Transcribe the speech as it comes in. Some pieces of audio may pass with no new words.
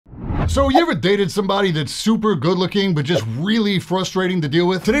So you ever dated somebody that's super good looking, but just really frustrating to deal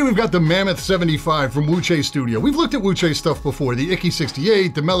with? Today we've got the Mammoth75 from WUQUE Studio. We've looked at WUQUE stuff before, the ICKY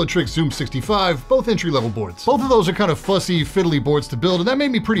 68, the Mellotrix Zoom 65, both entry-level boards. Both of those are kind of fussy, fiddly boards to build, and that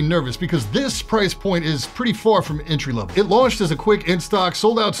made me pretty nervous because this price point is pretty far from entry-level. It launched as a quick in-stock,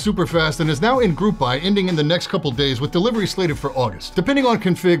 sold out super fast, and is now in group buy, ending in the next couple days with delivery slated for August. Depending on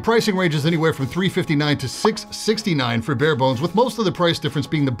config, pricing ranges anywhere from $359 to $669 for bare bones, with most of the price difference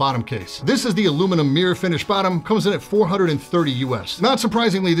being the bottom case. This is the aluminum mirror finish bottom, comes in at $430 US. Not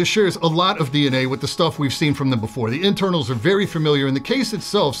surprisingly, this shares a lot of DNA with the stuff we've seen from them before. The internals are very familiar, and the case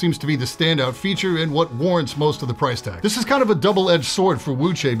itself seems to be the standout feature and what warrants most of the price tag. This is kind of a double-edged sword for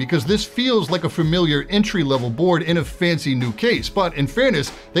WUQUE because this feels like a familiar entry-level board in a fancy new case, but in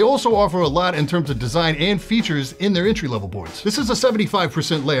fairness, they also offer a lot in terms of design and features in their entry-level boards. This is a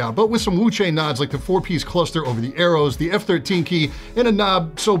 75% layout, but with some WUQUE nods like the 4-piece cluster over the arrows, the F13 key, and a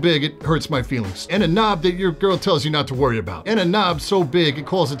knob so big it hurts my feelings. And a knob that your girl tells you not to worry about. And a knob so big it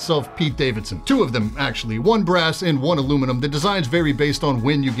calls itself Pete Davidson. Two of them, actually. One brass and one aluminum. The designs vary based on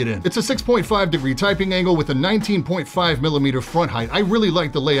when you get in. It's a 6.5-degree typing angle with a 19.5mm front height. I really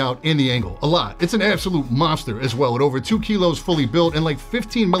like the layout and the angle a lot. It's an absolute monster as well, at over 2 kilos fully built and like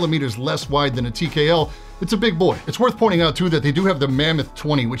 15mm less wide than a TKL. It's a big boy. It's worth pointing out too that they do have the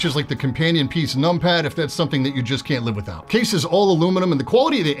Mammoth20, which is like the companion piece numpad if that's something that you just can't live without. Case is all aluminum, and the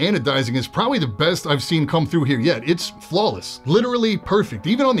quality of the anodizing is probably the best I've seen come through here yet. It's flawless, literally perfect,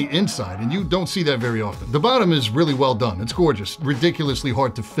 even on the inside, and you don't see that very often. The bottom is really well done. It's gorgeous, ridiculously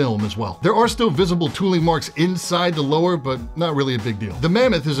hard to film as well. There are still visible tooling marks inside the lower, but not really a big deal. The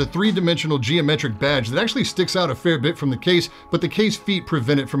Mammoth is a 3-dimensional geometric badge that actually sticks out a fair bit from the case, but the case feet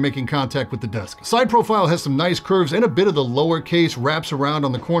prevent it from making contact with the desk. Side profile has some nice curves, and a bit of the lower case wraps around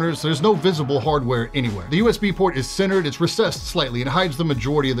on the corners, so there's no visible hardware anywhere. The USB port is centered, it's recessed slightly, and hides the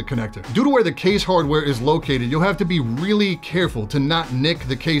majority of the connector. Due to where the case hardware is located, you'll have to be really careful to not nick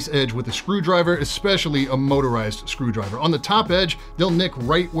the case edge with a screwdriver, especially a motorized screwdriver. On the top edge, they'll nick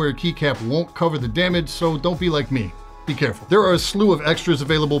right where a keycap won't cover the damage, so don't be like me. Be careful. There are a slew of extras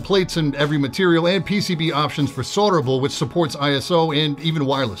available, plates in every material, and PCB options for solderable, which supports ISO and even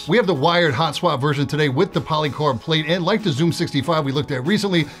wireless. We have the wired hot swap version today with the polycarb plate, and like the Zoom 65 we looked at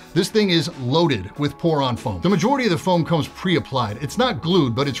recently, this thing is loaded with pour-on foam. The majority of the foam comes pre-applied. It's not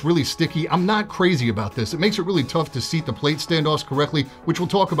glued, but it's really sticky. I'm not crazy about this. It makes it really tough to seat the plate standoffs correctly, which we'll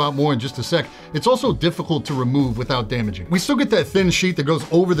talk about more in just a sec. It's also difficult to remove without damaging. We still get that thin sheet that goes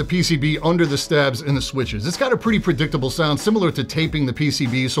over the PCB under the stabs and the switches. It's got a pretty predictable sound similar to taping the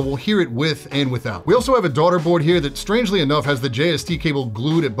PCB, so we'll hear it with and without. We also have a daughter board here that strangely enough has the JST cable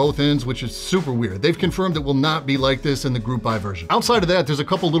glued at both ends, which is super weird. They've confirmed it will not be like this in the group buy version. Outside of that, there's a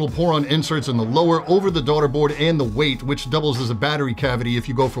couple little pour-on inserts in the lower over the daughter board and the weight, which doubles as a battery cavity if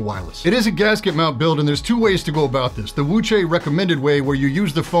you go for wireless. It is a gasket mount build, and there's two ways to go about this. The WUQUE recommended way, where you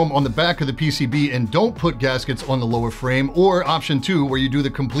use the foam on the back of the PCB and don't put gaskets on the lower frame, or option 2, where you do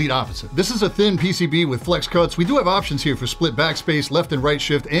the complete opposite. This is a thin PCB with flex cuts. We do have options here for split backspace, left and right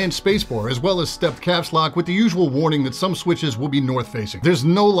shift, and spacebar, as well as stepped caps lock, with the usual warning that some switches will be north facing. There's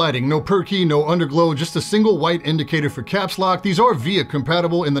no lighting, no per key, no underglow, just a single white indicator for caps lock. These are VIA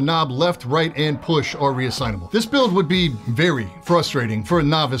compatible, and the knob left, right, and push are reassignable. This build would be very frustrating for a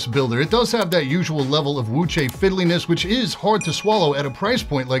novice builder. It does have that usual level of WUQUE fiddliness, which is hard to swallow at a price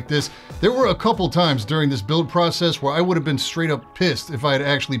point like this. There were a couple times during this build process where I would have been straight up pissed if I had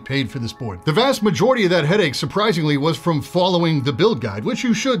actually paid for this board. The vast majority of that headache, surprisingly, was from following the build guide, which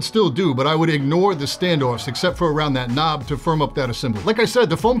you should still do, but I would ignore the standoffs except for around that knob to firm up that assembly. Like I said,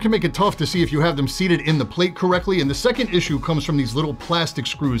 the foam can make it tough to see if you have them seated in the plate correctly, and the second issue comes from these little plastic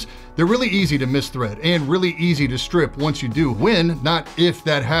screws. They're really easy to misthread and really easy to strip once you do. When, not if,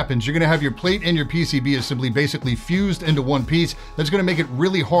 that happens, you're gonna have your plate and your PCB assembly basically fused into one piece. That's gonna make it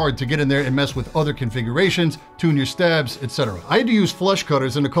really hard to get in there and mess with other configurations, tune your stabs, etc. I had to use flush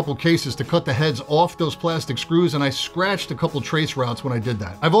cutters in a couple cases to cut the heads off those plastic screws, and I scratched a couple trace routes when I did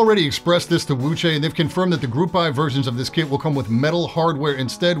that. I've already expressed this to WUQUE, and they've confirmed that the group buy versions of this kit will come with metal hardware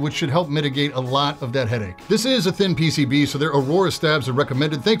instead, which should help mitigate a lot of that headache. This is a thin PCB, so their Aurora stabs are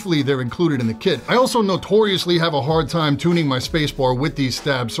recommended. Thankfully, they're included in the kit. I also notoriously have a hard time tuning my spacebar with these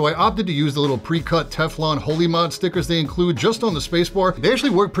stabs, so I opted to use the little pre-cut Teflon Holy Mod stickers they include just on the spacebar. They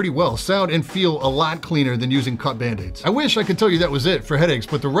actually work pretty well, sound and feel a lot cleaner than using cut band-aids. I wish I could tell you that was it for headaches,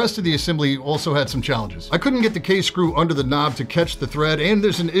 but the rest of the assembly also had some challenges. I couldn't get the case screw under the knob to catch the thread, and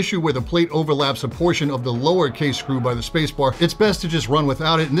there's an issue where the plate overlaps a portion of the lower case screw by the spacebar. It's best to just run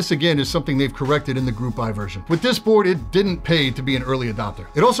without it, and this again is something they've corrected in the Group I version. With this board, it didn't pay to be an early adopter.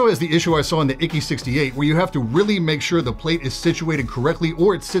 It also has the issue I saw in the ICKY68, where you have to really make sure the plate is situated correctly,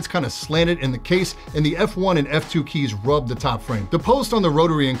 or it sits kind of slanted in the case, and the F1 and F2 keys rub the top frame. The post on the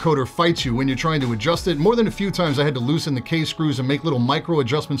rotary encoder fights you when you're trying to adjust it. More than a few times I had to loosen the case screws and make little micro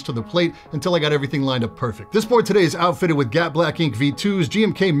adjustments to the plate until I got everything lined up perfect. This board today is outfitted with Gap Black Ink V2s,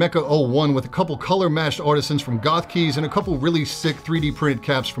 GMK Mecha 01 with a couple color matched artisans from Goth Keys and a couple really sick 3D printed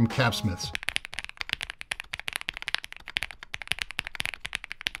caps from Capsmiths.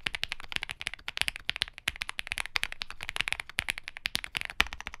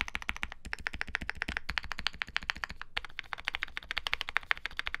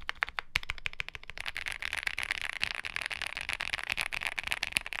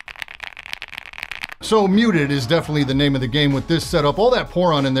 So muted is definitely the name of the game with this setup. All that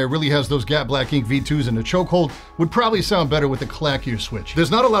Poron in there really has those Gap Black Ink V2s in the chokehold. Would probably sound better with a clackier switch.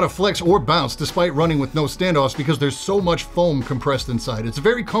 There's not a lot of flex or bounce despite running with no standoffs because there's so much foam compressed inside. It's a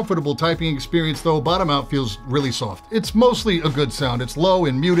very comfortable typing experience though. Bottom out feels really soft. It's mostly a good sound. It's low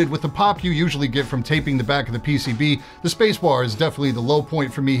and muted with the pop you usually get from taping the back of the PCB. The spacebar is definitely the low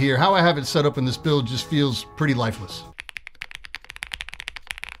point for me here. How I have it set up in this build just feels pretty lifeless.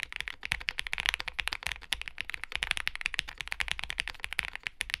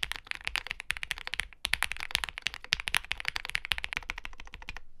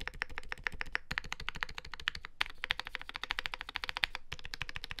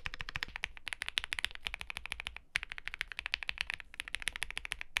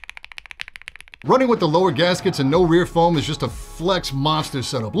 Running with the lower gaskets and no rear foam is just a flex monster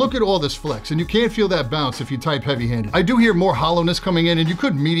setup. Look at all this flex, and you can't feel that bounce if you type heavy-handed. I do hear more hollowness coming in, and you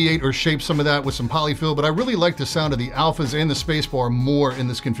could mediate or shape some of that with some polyfill, but I really like the sound of the alphas and the spacebar more in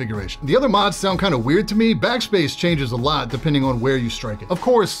this configuration. The other mods sound kind of weird to me. Backspace changes a lot depending on where you strike it. Of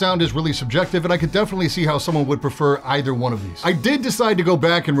course, sound is really subjective, and I could definitely see how someone would prefer either one of these. I did decide to go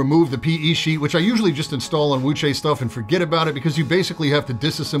back and remove the PE sheet, which I usually just install on WUQUE stuff and forget about it because you basically have to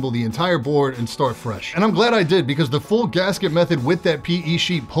disassemble the entire board and start fresh. And I'm glad I did because the full gasket method with that PE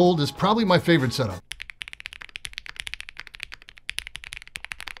sheet pulled is probably my favorite setup.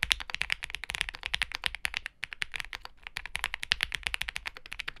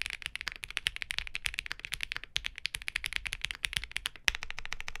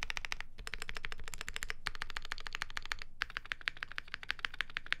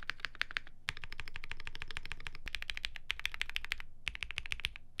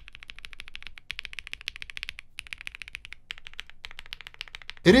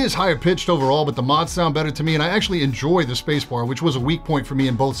 It is higher pitched overall, but the mods sound better to me, and I actually enjoy the spacebar, which was a weak point for me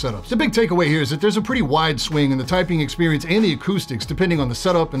in both setups. The big takeaway here is that there's a pretty wide swing in the typing experience and the acoustics depending on the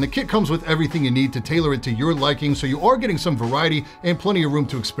setup, and the kit comes with everything you need to tailor it to your liking, so you are getting some variety and plenty of room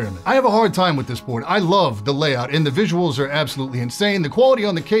to experiment. I have a hard time with this board. I love the layout, and the visuals are absolutely insane. The quality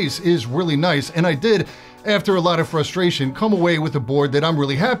on the case is really nice, and I did, after a lot of frustration, come away with a board that I'm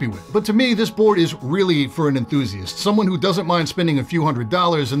really happy with. But to me, this board is really for an enthusiast, someone who doesn't mind spending a few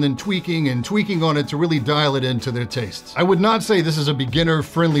 $100s and then tweaking and tweaking on it to really dial it into their tastes. I would not say this is a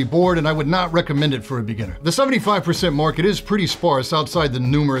beginner-friendly board, and I would not recommend it for a beginner. The 75% market is pretty sparse outside the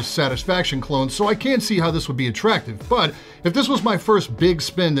numerous Satisfaction clones, so I can't see how this would be attractive. But if this was my first big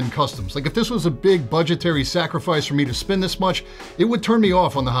spend in customs, like if this was a big budgetary sacrifice for me to spend this much, it would turn me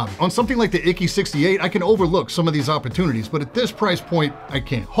off on the hobby. On something like the ICKY68, I can overlook some of these opportunities, but at this price point, I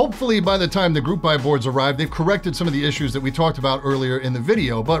can't. Hopefully by the time the Group I boards arrive, they've corrected some of the issues that we talked about earlier in the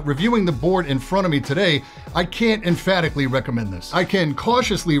video, but reviewing the board in front of me today, I can't emphatically recommend this. I can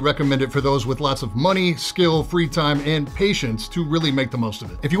cautiously recommend it for those with lots of money, skill, free time, and patience to really make the most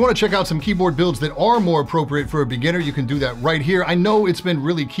of it. If you want to check out some keyboard builds that are more appropriate for a beginner, you can do that right here. I know it's been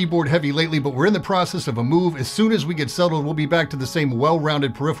really keyboard heavy lately, but we're in the process of a move. As soon as we get settled, we'll be back to the same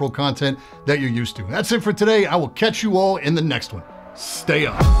well-rounded peripheral content that you're used to. That's it for today. I will catch you all in the next one. Stay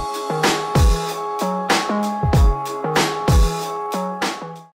up.